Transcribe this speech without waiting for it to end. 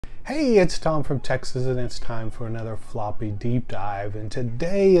Hey, it's Tom from Texas, and it's time for another Floppy deep dive. And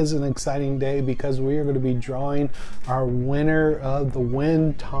today is an exciting day because we are going to be drawing our winner of the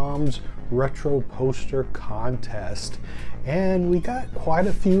Win Tom's Retro Poster Contest. And we got quite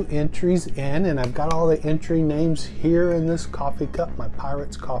a few entries in, and I've got all the entry names here in this coffee cup, my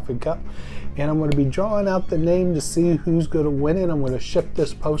Pirate's coffee cup. And I'm going to be drawing out the name to see who's going to win it. I'm going to ship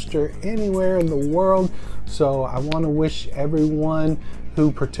this poster anywhere in the world. So I want to wish everyone who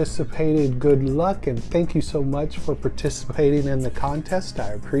participated good luck, and thank you so much for participating in the contest. I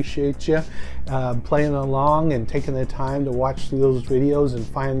appreciate you playing along and taking the time to watch those videos and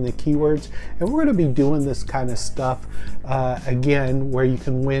find the keywords. And we're going to be doing this kind of stuff again, where you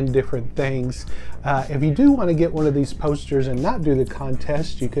can win different things. If you do want to get one of these posters and not do the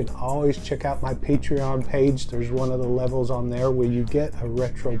contest, you can always check out my Patreon page. There's one of the levels on there where you get a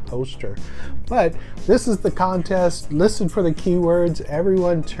retro poster. But this is the contest. Listen for the keywords.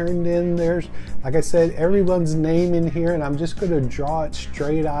 Everyone turned in theirs. Like I said, everyone's name in here, and I'm just going to draw it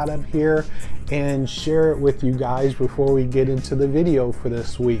straight out of here and share it with you guys before we get into the video for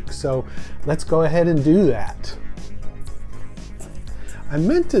this week. So let's go ahead and do that. I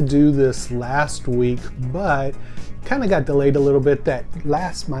meant to do this last week, but kind of got delayed a little bit.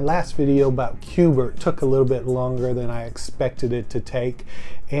 My last video about Cubert took a little bit longer than I expected it to take,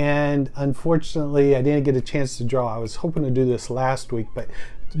 and unfortunately I didn't get a chance to draw. I was hoping to do this last week, but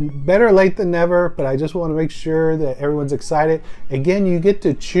better late than never. But I just want to make sure that everyone's excited. Again, you get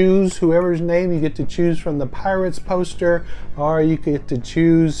to choose whoever's name. You get to choose from the Pirates poster, or you get to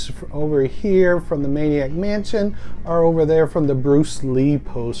choose over here from the Maniac Mansion, or over there from the Bruce Lee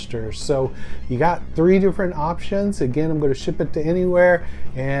poster. So you got 3 different options. Again, I'm going to ship it to anywhere,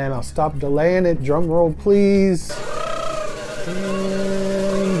 and I'll stop delaying it. Drum roll, please.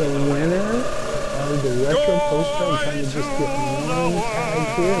 And the winner of the retro poster, I'm trying to just get one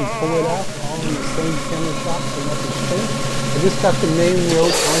tag here and pull it out all in the same camera shot so nothing's changed. I just got the name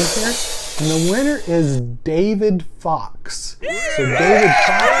wrote on here, and the winner is David Fox. So David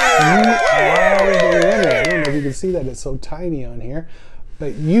Fox, you are the winner. I don't know if you can see that, it's so tiny on here,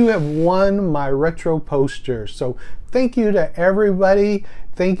 but you have won my retro poster. So thank you to everybody.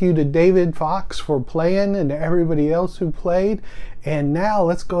 Thank you to David Fox for playing, and to everybody else who played. And now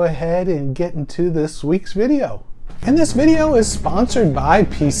let's go ahead and get into this week's video. And this video is sponsored by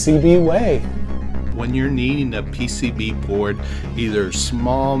PCBWay. When you're needing a PCB board, either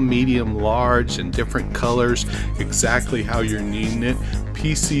small, medium, large, and different colors, exactly how you're needing it,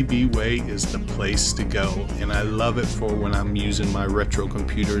 PCBWay is the place to go. And I love it for when I'm using my retro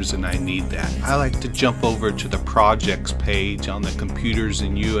computers and I need that. I like to jump over to the projects page on the computers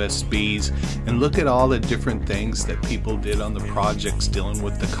and USBs and look at all the different things that people did on the projects dealing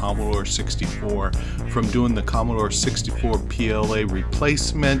with the Commodore 64. From doing the Commodore 64 PLA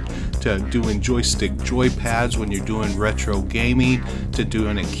replacement, to doing joystick joypads when you're doing retro gaming, to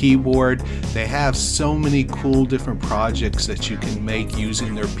doing a keyboard. They have so many cool different projects that you can make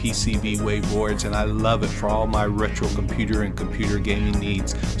using their PCBWay boards, and I love it for all my retro computer and computer gaming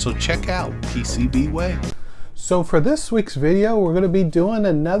needs. So check out PCBWay. So for this week's video, we're going to be doing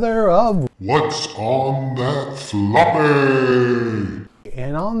another of What's on That Floppy?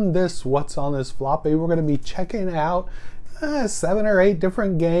 And on this What's on This Floppy, we're going to be checking out 7 or 8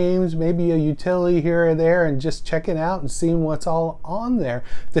 different games, maybe a utility here or there, and just checking out and seeing what's all on there.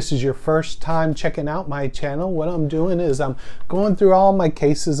 If this is your first time checking out my channel, what I'm doing is I'm going through all my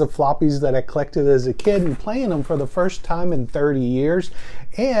cases of floppies that I collected as a kid and playing them for the first time in 30 years.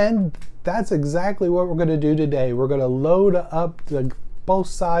 And that's exactly what we're going to do today. We're going to load up both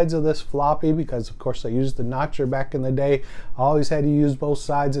sides of this floppy, because of course I used the notcher back in the day. I always had to use both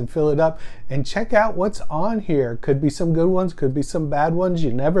sides and fill it up, and check out what's on here. Could be some good ones, could be some bad ones,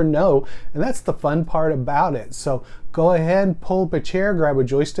 you never know, and that's the fun part about it. So go ahead, pull up a chair, grab a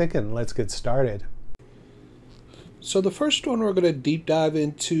joystick, and let's get started. So the first one we're going to deep dive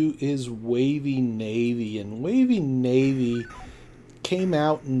into is Wavy Navy, and Wavy Navy came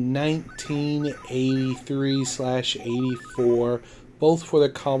out in 1983/84, both for the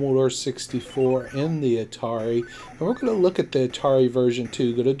Commodore 64 and the Atari. And we're going to look at the Atari version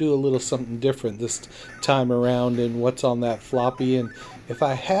too. Going to do a little something different this time around in what's on that floppy. And if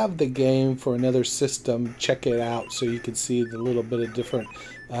I have the game for another system, check it out so you can see the little bit of different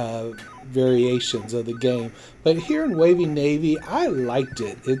variations of the game. But here in Wavy Navy, I liked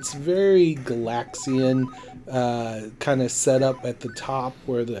it. It's very Galaxian kind of set up at the top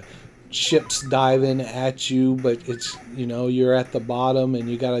where the ships diving at you, but it's, you know, you're at the bottom and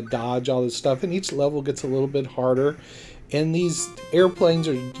you got to dodge all this stuff, and each level gets a little bit harder. And these airplanes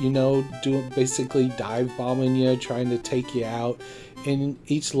are, you know, basically dive bombing you, trying to take you out. and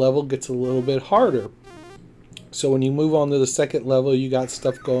each level gets a little bit harder. So when you move on to the second level, you got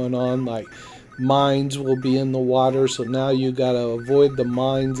stuff going on like mines will be in the water, so now you got to avoid the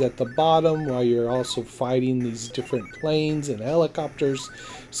mines at the bottom while you're also fighting these different planes and helicopters.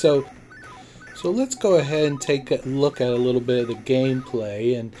 So let's go ahead and take a look at a little bit of the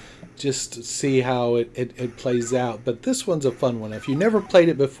gameplay and just see how it plays out. But this one's a fun one. If you never played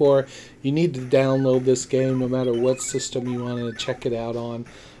it before, you need to download this game no matter what system you want to check it out on,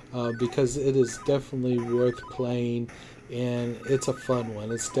 because it is definitely worth playing, and it's a fun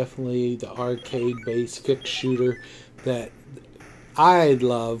one. It's definitely the arcade-based fixed shooter that I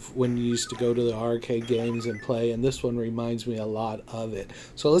love when you used to go to the arcade games and play, and this one reminds me a lot of it.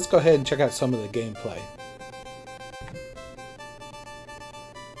 So let's go ahead and check out some of the gameplay.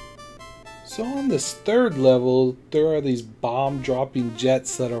 So on this third level, there are these bomb-dropping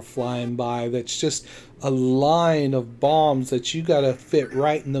jets that are flying by. That's just a line of bombs that you gotta fit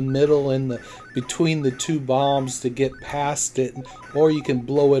right in the middle, in the between the two bombs to get past it, or you can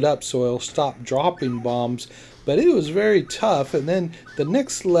blow it up so it'll stop dropping bombs. But it was very tough, and then the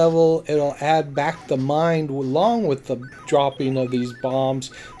next level it'll add back the mine along with the dropping of these bombs.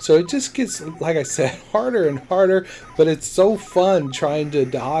 So it just gets, like I said, harder and harder, but it's so fun trying to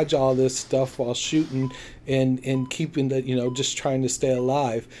dodge all this stuff while shooting and keeping the, you know, just trying to stay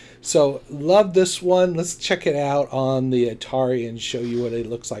alive. So love this one. Let's check it out on the Atari and show you what it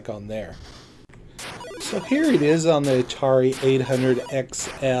looks like on there. So here it is on the Atari 800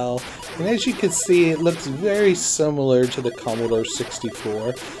 XL, and as you can see, it looks very similar to the Commodore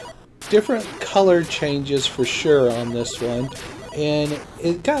 64. Different color changes for sure on this one, and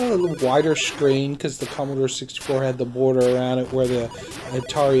it got a little wider screen because the Commodore 64 had the border around it, where the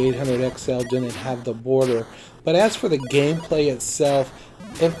Atari 800 XL didn't have the border. But as for the gameplay itself,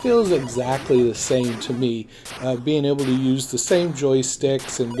 it feels exactly the same to me. Being able to use the same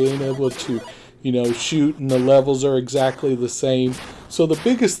joysticks and being able to, you know, shoot, and the levels are exactly the same. So the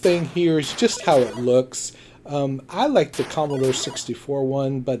biggest thing here is just how it looks. I like the Commodore 64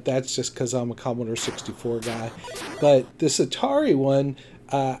 one, but that's just because I'm a Commodore 64 guy. But this Atari one,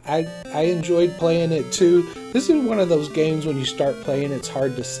 I enjoyed playing it too. This is one of those games when you start playing, it's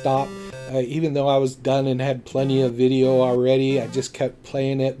hard to stop. Even though I was done and had plenty of video already, I just kept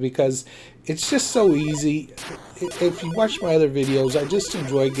playing it because it's just so easy. If you watch my other videos, I just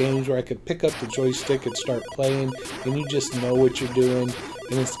enjoy games where I could pick up the joystick and start playing, and you just know what you're doing,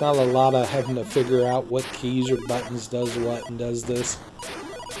 and it's not a lot of having to figure out what keys or buttons does what and does this.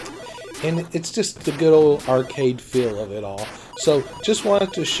 And it's just the good old arcade feel of it all. So just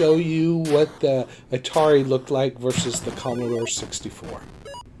wanted to show you what the Atari looked like versus the Commodore 64.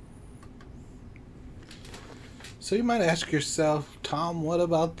 So you might ask yourself, Tom, what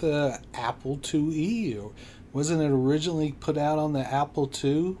about the Apple IIe? Or wasn't it originally put out on the Apple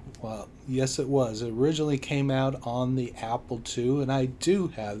II? Well, yes it was. It originally came out on the Apple II, and I do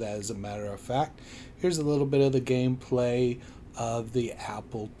have that as a matter of fact. Here's a little bit of the gameplay of the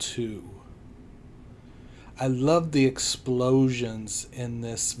Apple II. I love the explosions in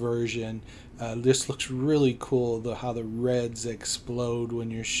this version. This looks really cool, how the reds explode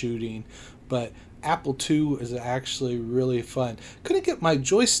when you're shooting. But Apple II is actually really fun. Couldn't get my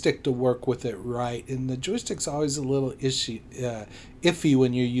joystick to work with it right, and the joystick's always a little iffy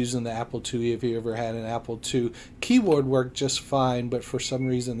when you're using the Apple IIe. If you ever had an Apple II, keyboard worked just fine, but for some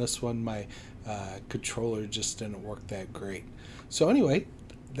reason this one, my controller just didn't work that great. So anyway,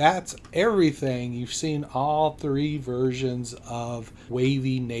 that's everything. You've seen all three versions of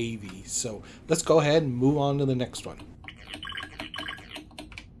Wavy Navy. So let's go ahead and move on to the next one.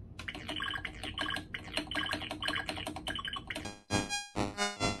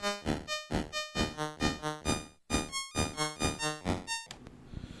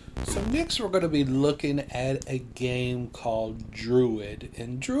 So next we're going to be looking at a game called Druid,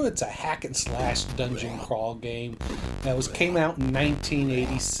 and Druid's a hack and slash dungeon crawl game that came out in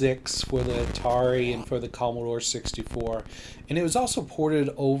 1986 for the Atari and for the Commodore 64, and it was also ported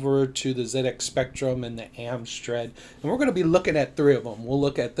over to the ZX Spectrum and the Amstrad. And we're going to be looking at three of them. We'll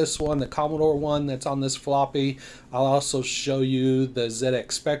look at this one, the Commodore one that's on this floppy. I'll also show you the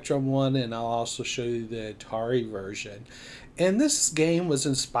ZX Spectrum one, and I'll also show you the Atari version. And this game was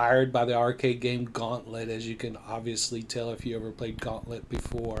inspired by the arcade game Gauntlet, as you can obviously tell if you ever played Gauntlet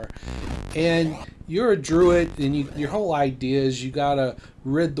before. And you're a druid, and your whole idea is you gotta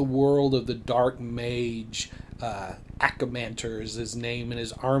rid the world of the dark mage. Akamanter is his name, and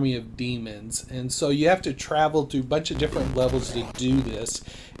his army of demons. And so you have to travel through a bunch of different levels to do this.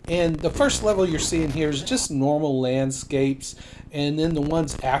 And the first level you're seeing here is just normal landscapes, and then the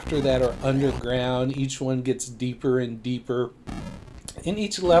ones after that are underground. Each one gets deeper and deeper. And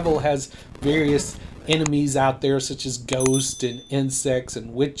each level has various enemies out there, such as ghosts and insects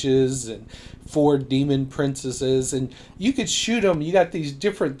and witches and 4 demon princesses, and you could shoot them. You got these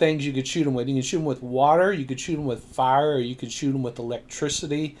different things you could shoot them with. You can shoot them with water, you could shoot them with fire, or you could shoot them with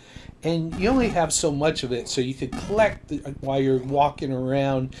electricity. And you only have so much of it, so you could collect while you're walking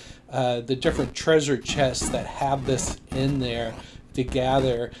around the different treasure chests that have this in there to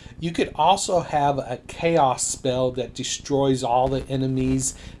gather. You could also have a chaos spell that destroys all the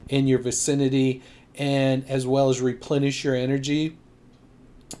enemies in your vicinity, and as well as replenish your energy.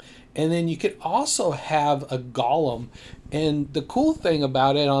 And then you could also have a golem. And the cool thing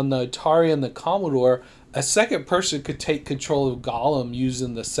about it, on the Atari and the Commodore, a second person could take control of Golem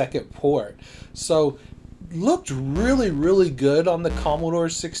using the second port. So looked really good on the Commodore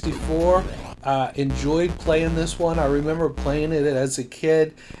 64. Enjoyed playing this one. I remember playing it as a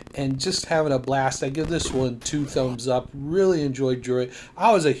kid and just having a blast. I give this one 2 thumbs up. Really enjoyed Druid.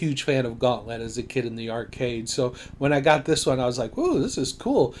 I was a huge fan of Gauntlet as a kid in the arcade, so when I got this one I was like, whoa, this is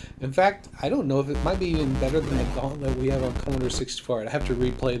cool. In fact, I don't know if it might be even better than the Gauntlet we have on Commodore 64. I'd have to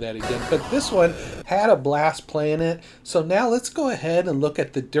replay that again, but this one had a blast playing it. So now let's go ahead and look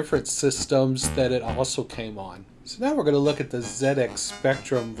at the different systems that it also came on. So now we're going to look at the ZX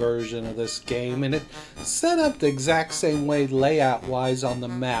Spectrum version of this game, and it's set up the exact same way layout wise on the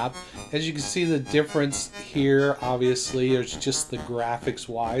map. As you can see, the difference here, obviously, is just the graphics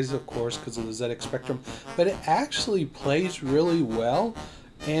wise, of course, because of the ZX Spectrum, but it actually plays really well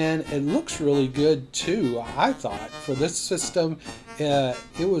and it looks really good too. I thought for this system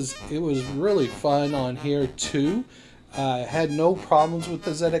it was really fun on here too. Had no problems with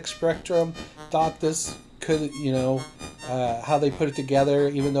the ZX Spectrum. Thought this could, you know, how they put it together,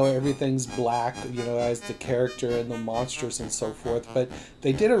 even though everything's black, you know, as the character and the monsters and so forth, but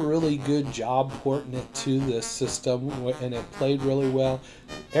they did a really good job porting it to this system, and it played really well.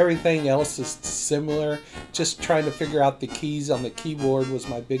 Everything else is similar. Just trying to figure out the keys on the keyboard was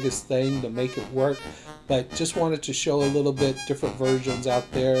my biggest thing to make it work, but just wanted to show a little bit different versions out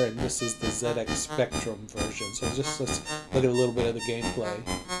there, and this is the ZX Spectrum version. So just let's look at a little bit of the gameplay.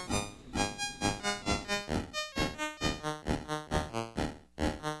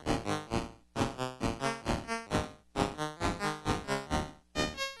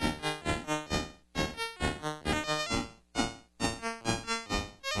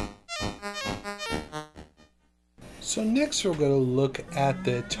 So next we're going to look at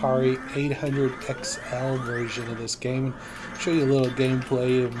the Atari 800 XL version of this game and show you a little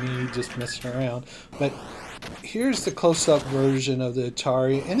gameplay of me just messing around. But here's the close-up version of the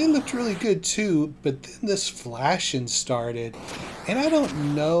Atari, and it looked really good too, but then this flashing started, and I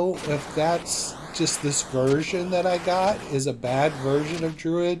don't know if that's just this version that I got is a bad version of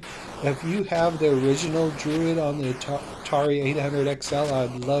Druid. If you have the original Druid on the Atari 800 XL,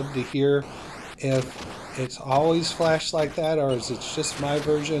 I'd love to hear if it's always flashed like that or is it just my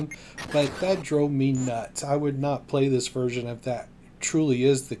version. But that drove me nuts. I would not play this version if that truly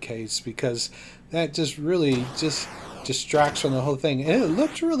is the case, because that just really just distracts from the whole thing. And it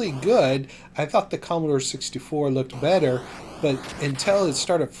looked really good. I thought the Commodore 64 looked better, but until it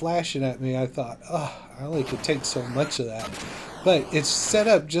started flashing at me, I thought, oh, I only could take so much of that. But it's set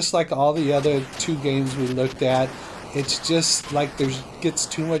up just like all the other 2 games we looked at. It's just like gets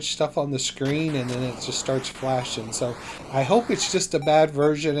too much stuff on the screen and then it just starts flashing. So I hope it's just a bad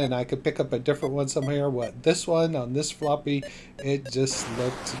version and I could pick up a different one somewhere. What, this one on this floppy, it just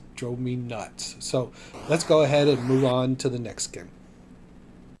drove me nuts. So let's go ahead and move on to the next game.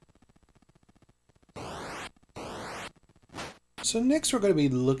 So next we're going to be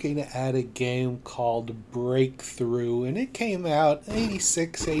looking at a game called BreakThru, and it came out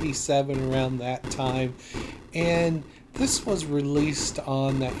 86, 87 around that time, and this was released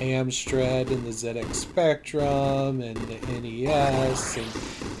on the Amstrad and the ZX Spectrum and the NES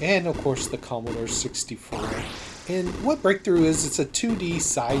and of course the Commodore 64. And what BreakThru is, it's a 2D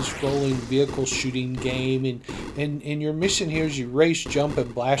side-scrolling vehicle shooting game, and your mission here is you race, jump,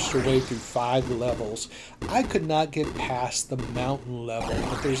 and blast your way through 5 levels. I could not get past the mountain level,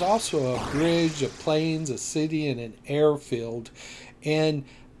 but there's also a bridge, a plains, a city, and an airfield. And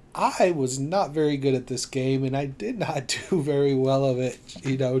I was not very good at this game, and I did not do very well of it,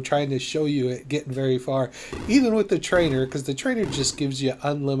 you know, trying to show you it getting very far, even with the trainer, because the trainer just gives you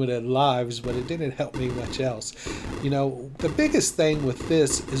unlimited lives, but it didn't help me much else. You know, the biggest thing with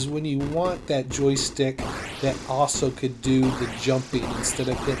this is when you want that joystick that also could do the jumping instead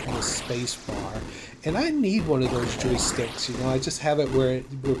of hitting the space bar. And I need one of those joysticks, you know. I just have it where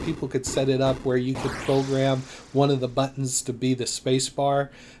people could set it up where you could program one of the buttons to be the space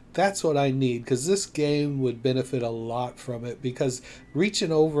bar. that's what I need, because this game would benefit a lot from it, because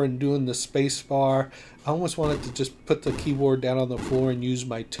reaching over and doing the space bar, I almost wanted to just put the keyboard down on the floor and use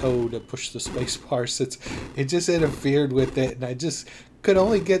my toe to push the space bar, since it just interfered with it, and I just could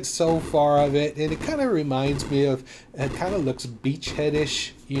only get so far of it. And it kind of reminds me of, it kind of looks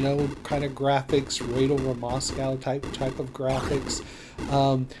beachhead-ish, you know, kind of graphics, right over Moscow type of graphics,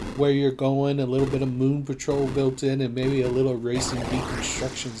 where you're going, a little bit of Moon Patrol built in, and maybe a little Racing Beat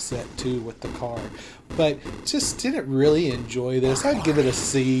construction set too with the car. But just didn't really enjoy this. I'd give it a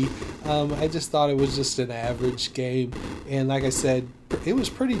C. I just thought it was just an average game, and like I said, it was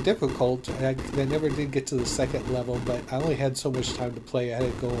pretty difficult. I never did get to the second level, but I only had so much time to play. I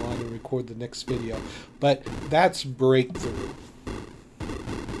had to go on and record the next video. But that's BreakThru.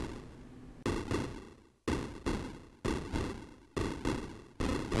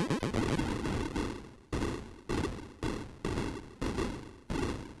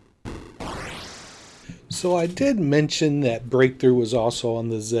 So I did mention that BreakThru was also on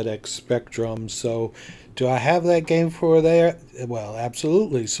the ZX Spectrum. So do I have that game for there? Well,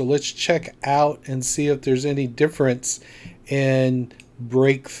 absolutely. So let's check out and see if there's any difference in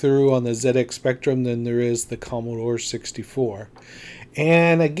BreakThru on the ZX Spectrum than there is the Commodore 64.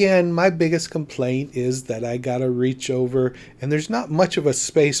 And again, my biggest complaint is that I gotta reach over, and there's not much of a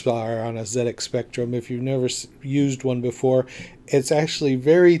space bar on a ZX Spectrum. If you've never used one before, it's actually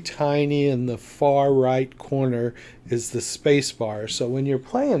very tiny. In the far right corner is the space bar. So when you're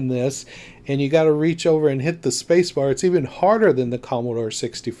playing this and you gotta reach over and hit the space bar, it's even harder than the Commodore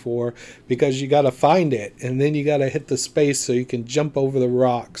 64, because you gotta find it, and then you gotta hit the space so you can jump over the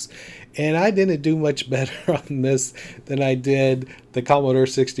rocks. And I didn't do much better on this than I did the Commodore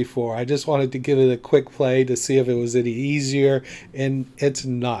 64. I just wanted to give it a quick play to see if it was any easier, and it's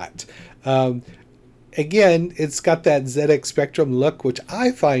not. Again, it's got that ZX Spectrum look, which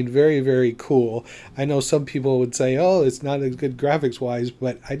I find very, very cool. I know some people would say, oh, it's not as good graphics-wise,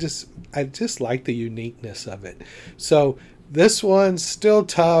 but I just like the uniqueness of it. So this one's still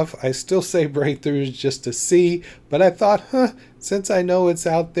tough. I still say BreakThru is just a C, but I thought, since I know it's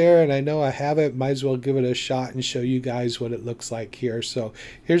out there and I know I have it, might as well give it a shot and show you guys what it looks like here. So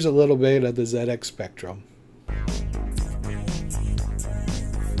here's a little bit of the ZX Spectrum.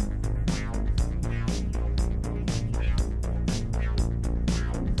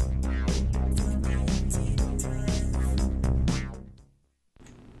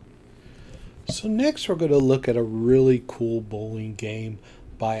 So next we're going to look at a really cool bowling game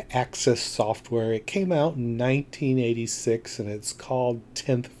by Access Software. It came out in 1986 and it's called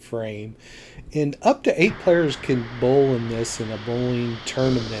 10th Frame. And up to 8 players can bowl in this in a bowling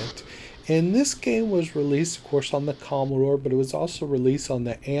tournament. And this game was released, of course, on the Commodore, but it was also released on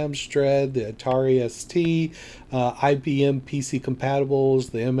the Amstrad, the Atari ST, IBM PC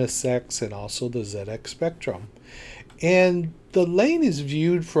compatibles, the MSX, and also the ZX Spectrum. And the lane is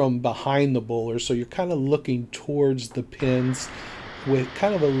viewed from behind the bowler, so you're kind of looking towards the pins with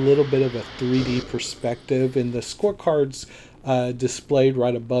kind of a little bit of a 3D perspective, and the scorecards displayed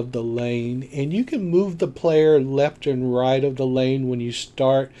right above the lane. And you can move the player left and right of the lane when you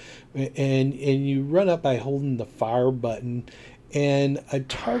start, and you run up by holding the fire button. And a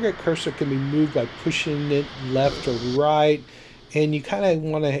target cursor can be moved by pushing it left or right, and you kind of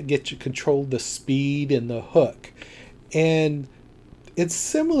want to control the speed and the hook. And it's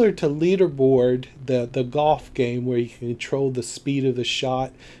similar to Leaderboard, the golf game, where you can control the speed of the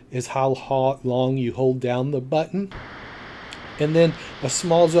shot, is how long you hold down the button. And then a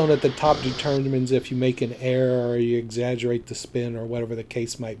small zone at the top determines if you make an error or you exaggerate the spin or whatever the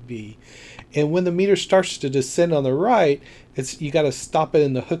case might be. And when the meter starts to descend on the right, you got to stop it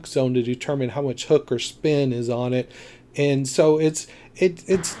in the hook zone to determine how much hook or spin is on it. And so it's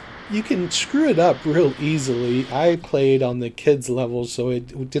you can screw it up real easily. I played on the kids level, so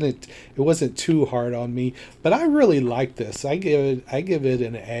it wasn't too hard on me. But I really like this. I give it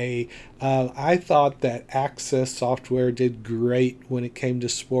an A. I thought that Access Software did great when it came to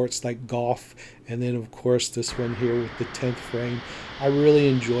sports like golf, and then of course this one here with the 10th Frame. I really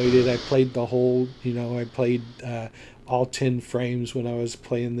enjoyed it. I played the whole, I played all 10 frames when I was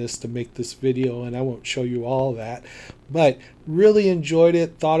playing this to make this video, and I won't show you all that, but really enjoyed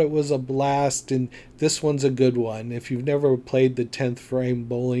it, thought it was a blast, and this one's a good one. If you've never played the 10th Frame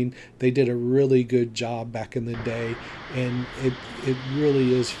bowling, they did a really good job back in the day, and it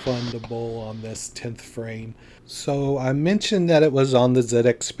really is fun to bowl on this 10th Frame. So I mentioned that it was on the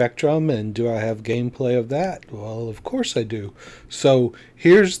ZX Spectrum, and do I have gameplay of that? Well, of course I do. So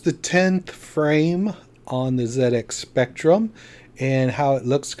here's the 10th Frame on the ZX Spectrum, and how it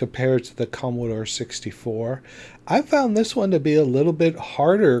looks compared to the Commodore 64. I found this one to be a little bit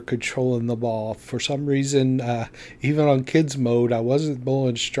harder controlling the ball. For some reason, even on kids mode, I wasn't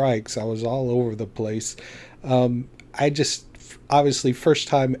bowling strikes. I was all over the place. I just, obviously, first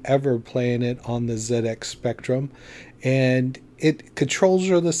time ever playing it on the ZX Spectrum, and controls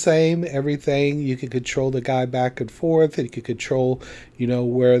are the same, everything. You can control the guy back and forth, and you can control, you know,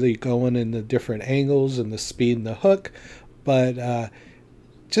 where they're going in the different angles and the speed and the hook, but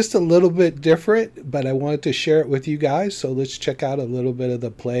just a little bit different. But I wanted to share it with you guys, so let's check out a little bit of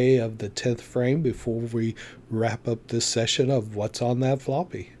the play of the 10th frame before we wrap up this session of what's on that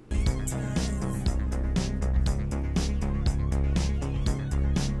floppy.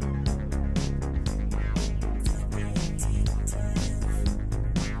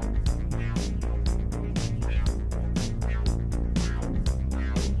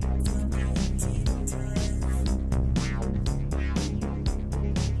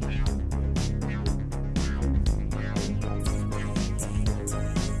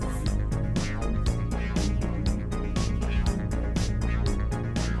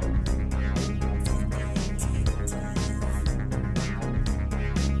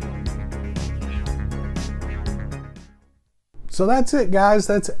 So that's it, guys.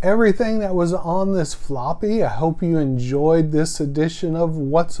 That's everything that was on this floppy. I hope you enjoyed this edition of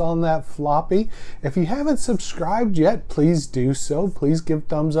What's on That Floppy. If you haven't subscribed yet, please do so. Please give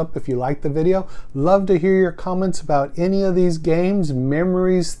thumbs up if you like the video. Love to hear your comments about any of these games,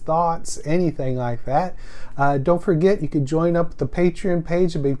 memories, thoughts, anything like that. Don't forget, you can join up the Patreon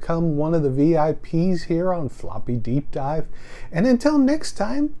page and become one of the VIPs here on Floppy Deep Dive. And until next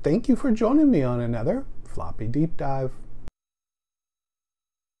time, thank you for joining me on another Floppy Deep Dive.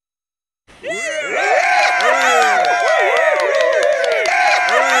 Yeah!